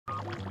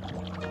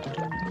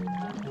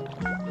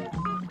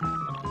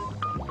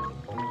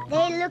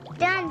look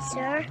done,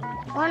 sir.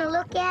 Want to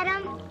look at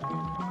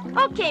them?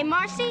 Okay,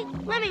 Marcy,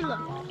 let me look.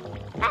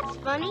 That's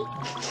funny.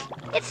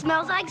 It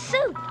smells like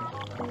soup.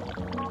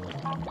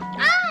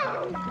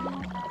 Oh!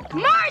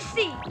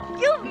 Marcy,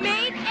 you've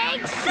made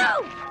egg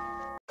soup!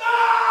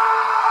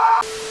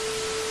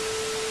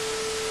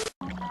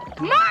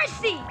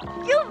 Marcy,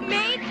 you've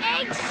made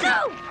egg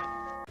soup!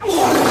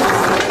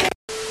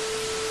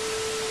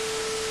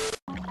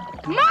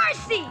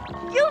 Marcy,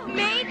 you've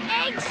made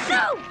egg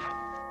soup!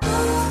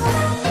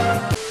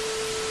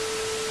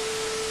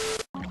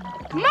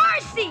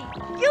 Marcy,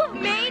 you've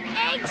made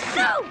egg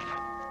soup!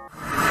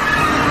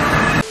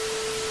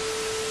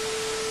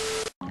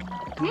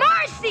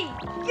 Marcy,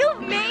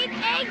 you've made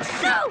egg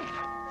soup!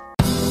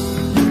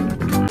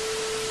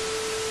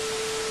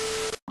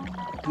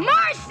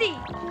 Marcy,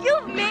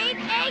 you've made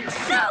egg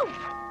soup!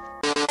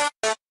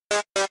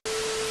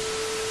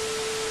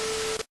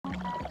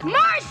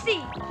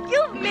 Marcy,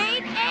 you've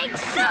made egg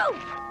soup!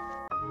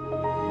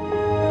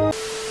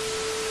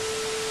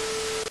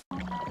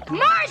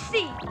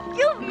 Marcy,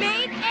 you've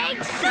made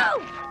egg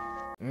soup!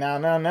 No.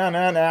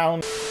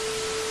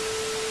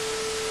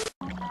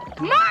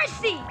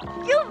 Marcy,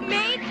 you've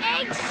made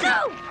egg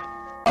soup!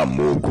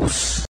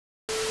 Amogus.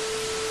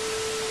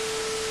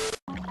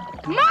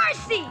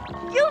 Marcy,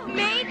 you've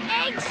made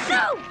egg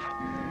soup!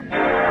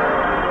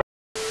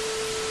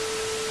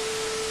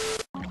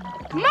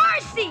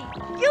 Marcy,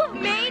 you've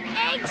made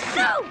egg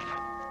soup!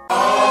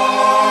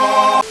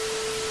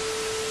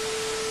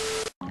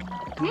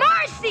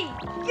 Marcy,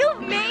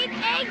 you've made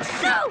egg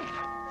soup!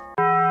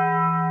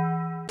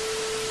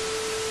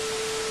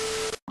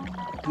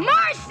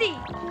 Marcy,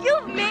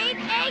 you've made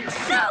egg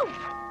soup!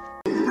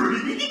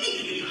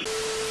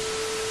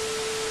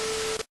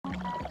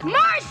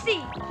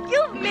 Marcy,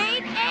 you've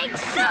made egg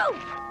soup!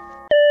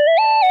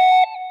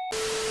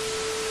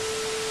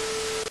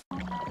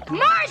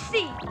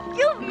 Marcy,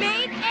 you've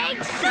made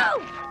egg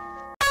soup!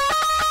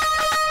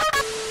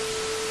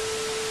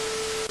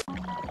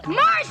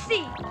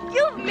 Marcy,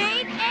 you've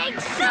made egg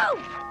soup!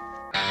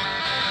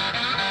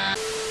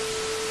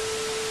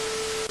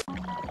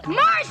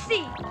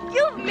 Marcy,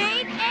 you've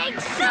made egg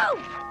soup!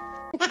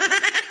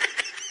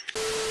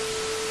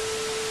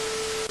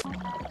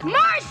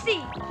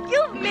 Marcy,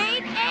 you've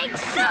made egg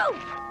soup!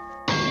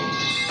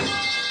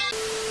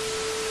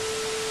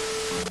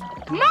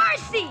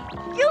 Marcy,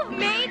 you've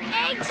made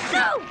egg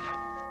soup!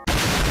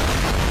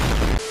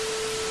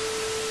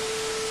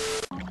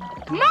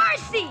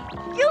 Marcy,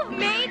 you've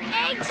made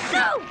egg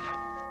soup!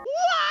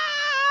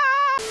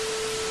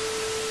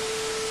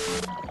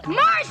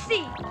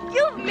 Marcy,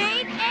 you've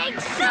made egg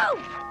soup!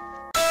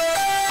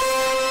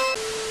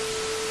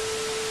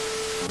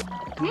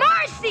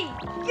 Marcy,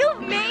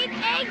 you've made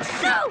egg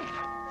soup!